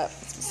lights up.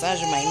 It's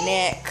massaging my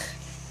neck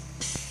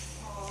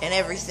and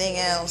everything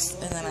else.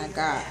 And then I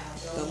got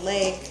the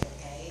leg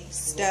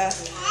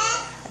stuff.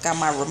 I got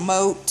my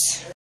remote.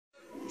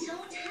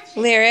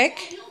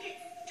 Lyric,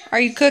 are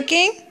you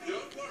cooking?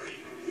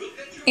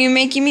 Are you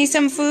making me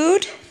some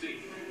food?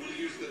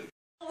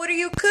 What are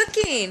you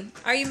cooking?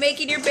 Are you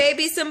making your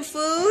baby some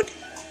food?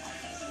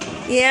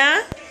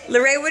 Yeah?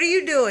 Lorraine, what are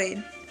you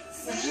doing?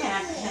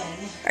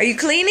 Are you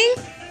cleaning?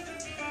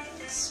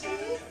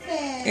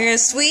 You're gonna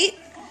sweep?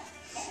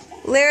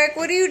 Lyric,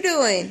 what are you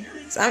doing?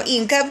 So I'm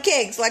eating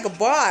cupcakes like a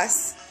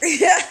boss.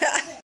 You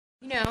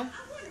know,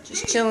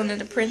 just chilling in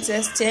the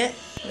princess tent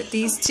with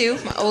these two,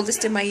 my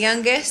oldest and my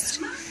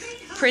youngest.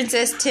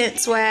 Princess tent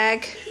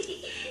swag.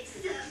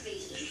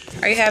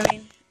 Are you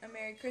having a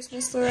Merry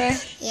Christmas, Lorraine?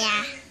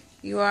 Yeah.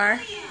 You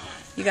are?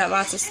 You got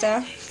lots of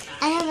stuff?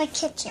 I have a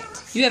kitchen.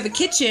 You have a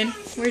kitchen?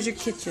 Where's your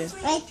kitchen?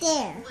 Right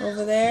there.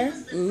 Over there?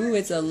 Ooh,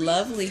 it's a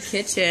lovely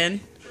kitchen.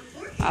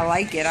 I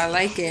like it. I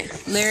like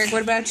it. Lyric,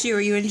 what about you?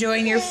 Are you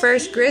enjoying your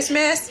first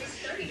Christmas?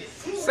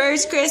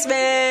 First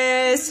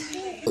Christmas!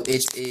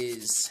 It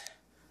is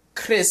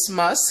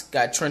Christmas.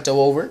 Got Trento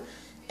over.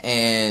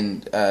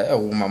 And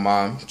my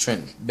mom.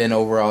 Trent been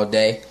over all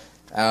day.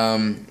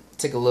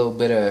 Took a little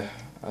bit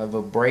of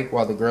a break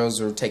while the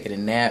girls were taking a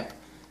nap.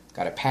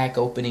 Got a pack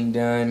opening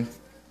done.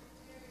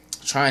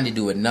 Trying to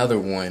do another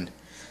one.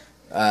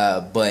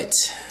 But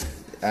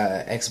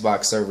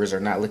Xbox servers are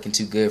not looking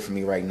too good for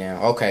me right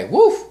now. Okay,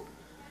 woo!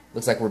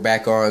 Looks like we're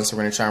back on, so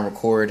we're going to try and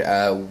record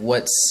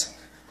What's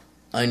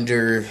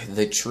Under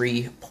the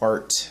Tree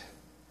Part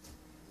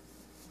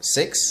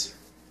 6,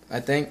 I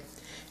think.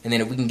 And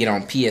then if we can get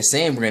on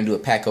PSN, we're going to do a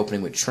pack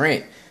opening with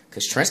Trent.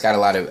 Because Trent's got a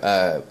lot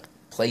of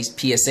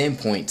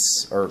PSN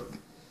points, or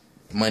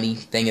money,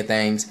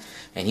 things.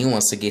 And he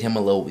wants to get him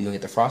a little, you going to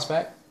get the Frost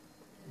Pack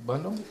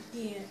bundle?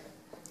 Yeah.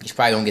 He's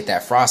probably going to get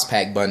that Frost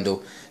Pack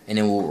bundle. And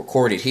then we'll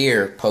record it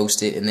here,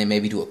 post it, and then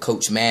maybe do a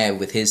Coach Mav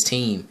with his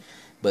team.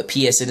 But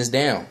PSN is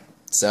down.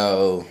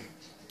 So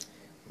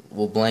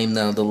we'll blame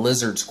the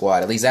Lizard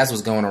Squad. At least that's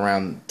what's going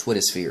around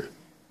Twittersphere.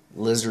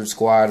 Lizard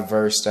Squad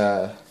versus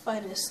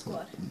Finest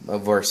Squad.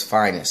 Versus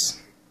Finest.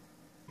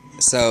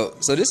 So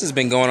this has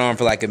been going on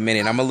for like a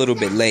minute. I'm a little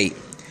bit late.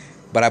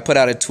 But I put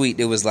out a tweet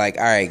that was like,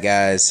 alright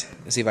guys,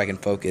 let's see if I can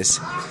focus.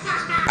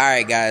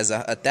 Alright guys,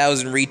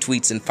 1,000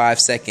 retweets in 5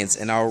 seconds,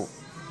 and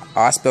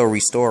I spell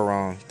restore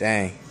wrong.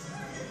 Dang.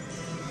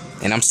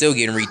 And I'm still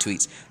getting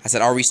retweets. I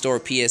said I'll restore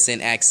PSN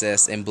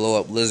access and blow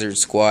up Lizard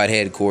Squad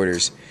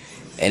headquarters.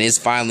 And it's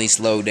finally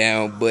slowed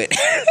down, but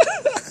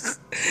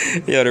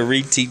yo, the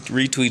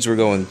retweets were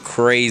going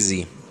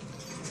crazy.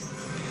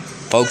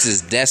 Folks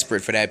is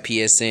desperate for that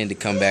PSN to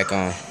come back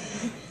on.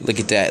 Look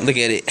at that. Look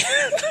at it.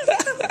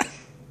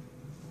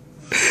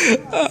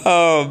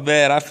 Oh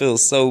man, I feel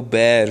so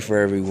bad for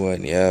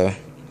everyone, yo.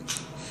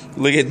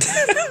 Look at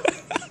that.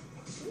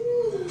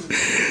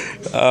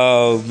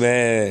 Oh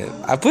man,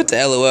 I put the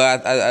LOL.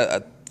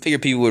 I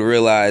figured people would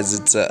realize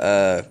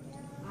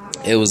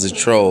it was a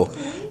troll.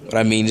 But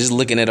I mean, just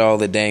looking at all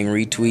the dang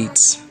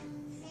retweets,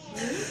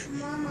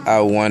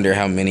 I wonder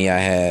how many I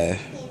had.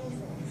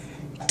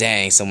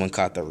 Dang, someone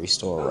caught the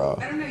restore raw.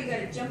 I don't know, you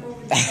gotta jump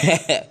over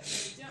there.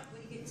 Jump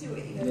when you get to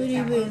it. You gotta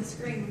tap on the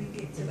screen when you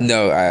get to it.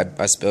 No,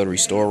 I spelled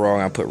restore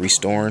wrong. I put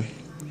restoring.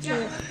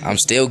 I'm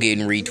still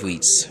getting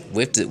retweets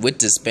with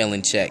the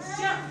spelling check.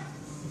 Jump.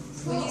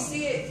 When you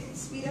see it,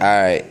 speed up.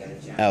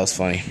 Alright, that was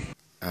funny.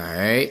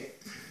 Alright.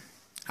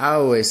 I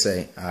always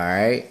say,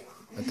 alright,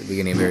 at the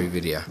beginning of every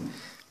video.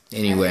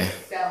 Anyway.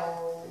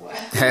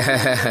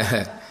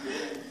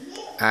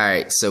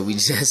 Alright, so we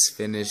just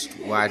finished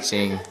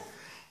watching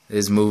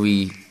this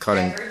movie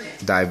called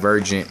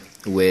Divergent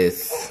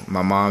with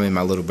my mom and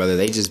my little brother.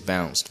 They just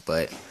bounced,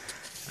 but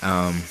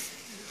I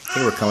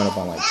think we're coming up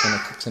on like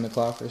 10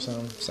 o'clock or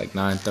something. It's like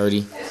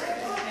 9:30.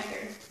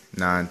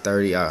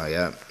 9:30, oh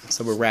yeah.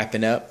 So we're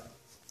wrapping up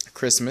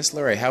Christmas.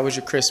 Lorraine, how was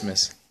your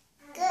Christmas?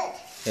 Good.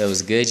 It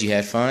was good? You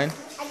had fun?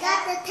 I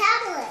got the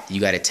tablet.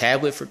 You got a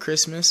tablet for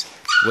Christmas?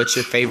 What's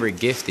your favorite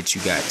gift that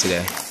you got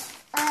today?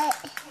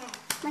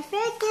 My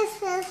favorite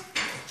gift is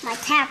my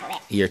tablet.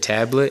 Your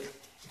tablet?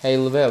 Hey,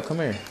 Lavelle, come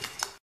here.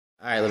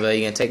 Alright, Lavelle,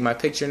 you gonna take my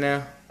picture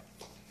now?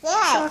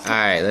 Yeah.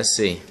 Alright, let's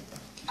see.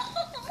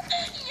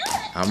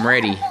 I'm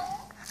ready.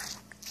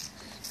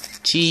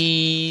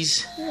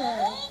 Cheese.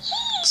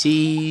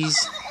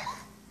 Cheese.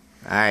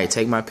 Alright,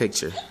 take my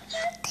picture.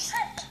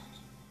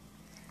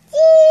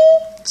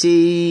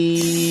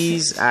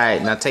 Cheese.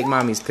 Alright, now take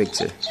mommy's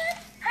picture.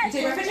 You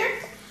take my picture?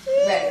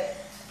 Ready.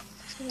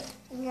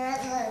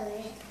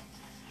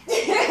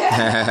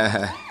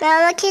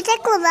 Now, can you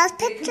take the last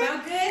Did it picture? come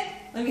out good?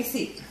 Let me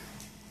see.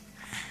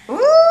 Ooh,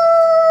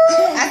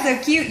 that's so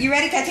cute. You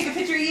ready? Can I take a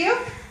picture of you?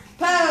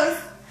 Pose.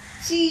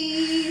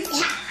 Cheese.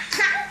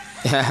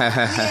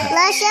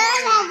 Let's show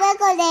them how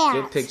wiggle dance.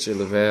 Good picture,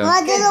 Lavelle.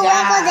 We'll do the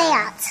wiggle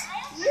dance.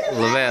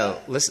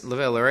 Lavelle, listen,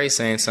 Lavelle, Lorraine's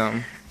saying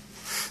something.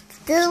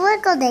 Do the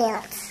wiggle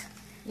dance.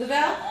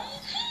 Lavelle,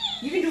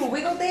 you can do a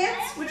wiggle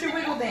dance? What's your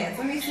wiggle dance?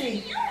 Let me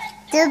see.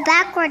 Do the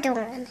backward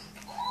one.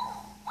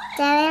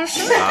 There's.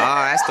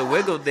 Ah, that's the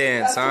wiggle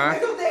dance, huh?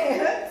 Wiggle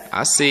dance.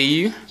 I see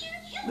you.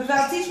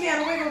 Lavelle, teach me how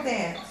to wiggle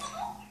dance.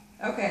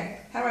 Okay,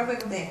 how do I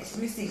wiggle dance?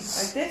 Let me see.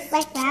 Like this?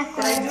 Like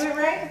backward. Did I do it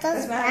right?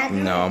 That's not how I do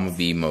it. No, I'm gonna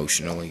be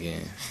emotional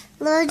again.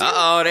 Lord,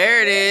 Uh-oh,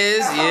 there it is.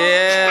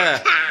 Yeah.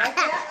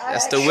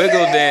 That's the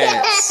wiggle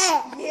dance.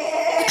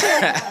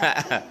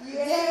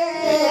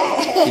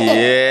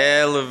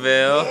 Yeah,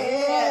 Lavelle.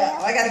 Yeah.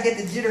 Oh, I gotta get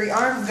the jittery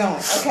arms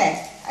going.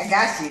 Okay, I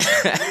got you.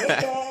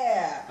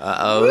 Yeah.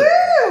 Uh-oh.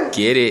 Woo!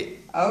 Get it.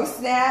 Oh,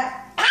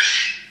 snap.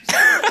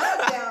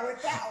 Down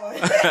with that one.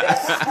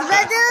 Let's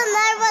do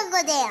another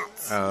wiggle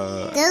dance.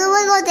 Uh, Do the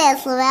wiggle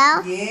dance,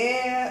 Lavelle.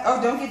 Yeah.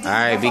 Oh, don't get. all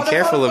right, be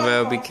careful,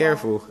 Lavelle. Be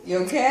careful. You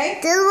okay?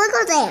 Do the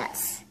wiggle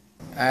dance.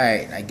 All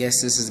right, I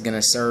guess this is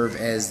gonna serve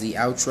as the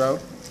outro.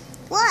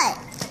 What?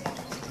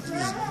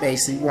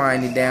 Basically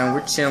winding down.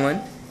 We're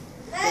chilling.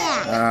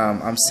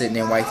 I'm sitting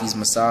in wifey's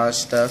massage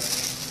stuff.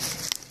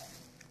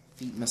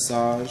 Feet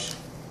massage.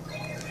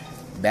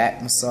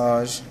 Back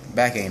massage.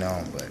 Back ain't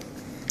on, but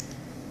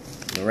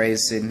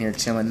Lorraine's sitting here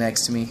chilling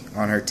next to me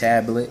on her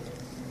tablet.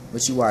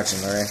 What you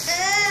watching, Lorraine?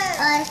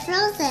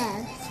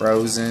 Frozen.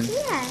 Frozen.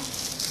 Yeah.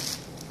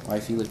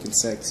 Wifey looking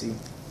sexy.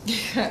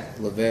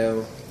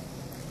 Lavelle.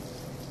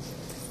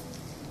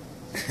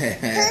 Hey,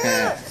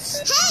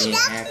 Being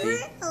that's happy.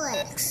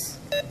 Netflix.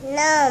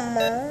 No,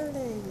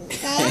 Mom.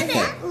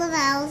 That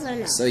Lavelle's or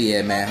no? So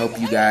yeah, man. Hope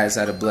you guys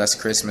had a blessed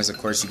Christmas. Of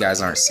course, you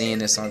guys aren't seeing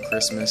this on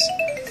Christmas.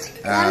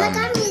 Grandma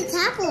got me a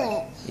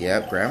tablet.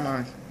 Yep,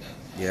 Grandma.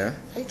 Yeah.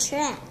 And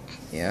Trap.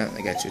 Yeah,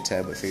 I got you a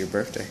tablet for your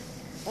birthday.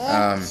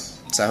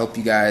 So I hope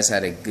you guys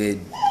had a good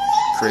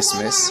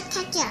Christmas.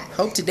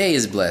 Hope today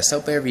is blessed.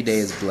 Hope every day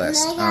is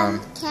blessed.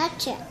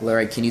 Ketchup.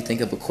 Lorraine, can you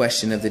think of a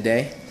question of the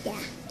day? Yeah.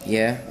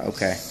 Yeah?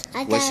 Okay.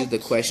 What should the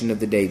question of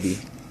the day be?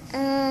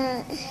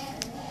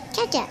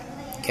 Ketchup.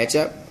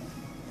 Ketchup?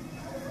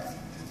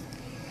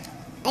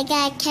 I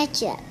got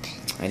ketchup.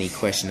 I need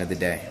question of the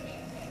day.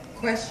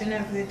 Question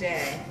of the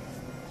day.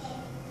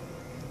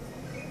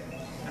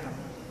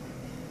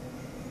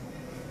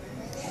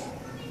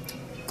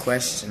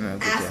 Question of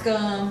the Ask day.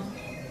 them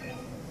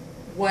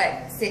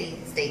what city,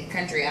 state,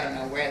 country, I don't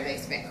know, where they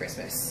spent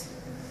Christmas.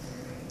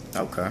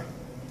 Okay.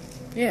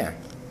 Yeah.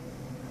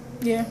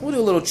 Yeah, we'll do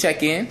a little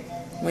check-in.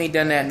 We ain't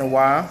done that in a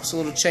while. So a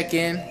little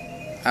check-in.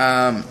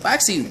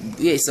 Actually,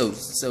 yeah, so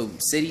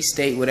city,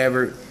 state,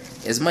 whatever,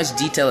 as much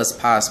detail as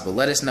possible.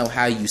 Let us know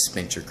how you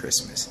spent your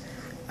Christmas.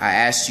 I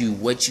asked you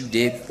what you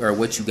did or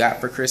what you got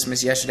for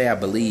Christmas yesterday, I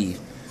believe.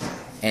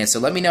 And so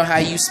let me know how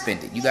you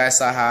spent it. You guys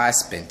saw how I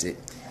spent it.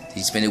 Did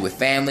you spend it with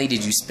family?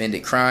 Did you spend it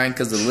crying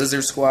because the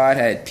Lizard Squad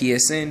had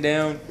PSN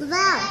down?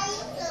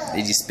 Lavelle.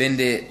 Did you spend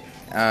it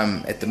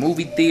at the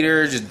movie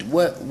theater? Just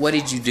what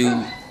did you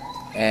do,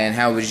 and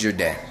how was your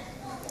day?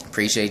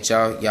 Appreciate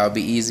y'all. Y'all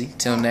be easy.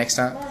 Till next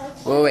time.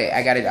 Wait.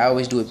 I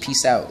always do a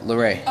peace out,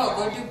 Lorraine. Oh,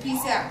 go do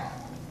peace out.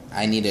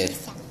 I need a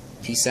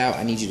peace out.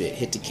 I need you to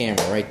hit the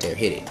camera right there.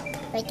 Hit it.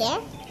 Right there?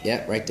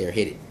 Yep, right there.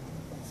 Hit it.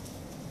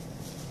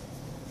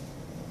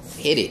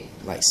 Hit it.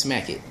 Like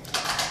smack it.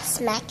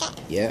 Smack it.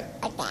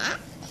 Yep. Like that.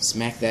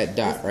 Smack that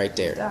dot right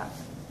there.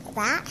 Like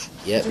that.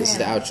 Yep, this is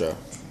the outro.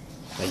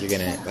 Like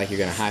you're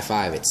gonna high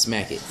five it.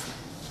 Smack it.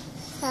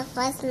 So if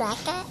I smack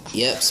it.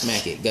 Yep,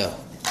 smack it. Go.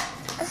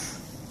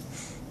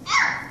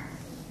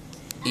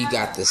 You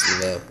got this,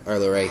 Lavelle. Or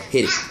Lorraine.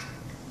 Hit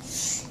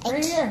it.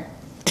 Right here.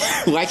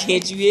 Why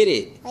can't you hit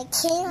it? I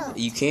can't.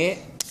 You can't?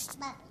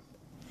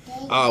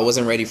 Oh, I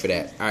wasn't ready for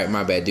that. Alright,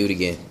 my bad. Do it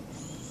again.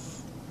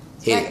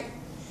 Hit it.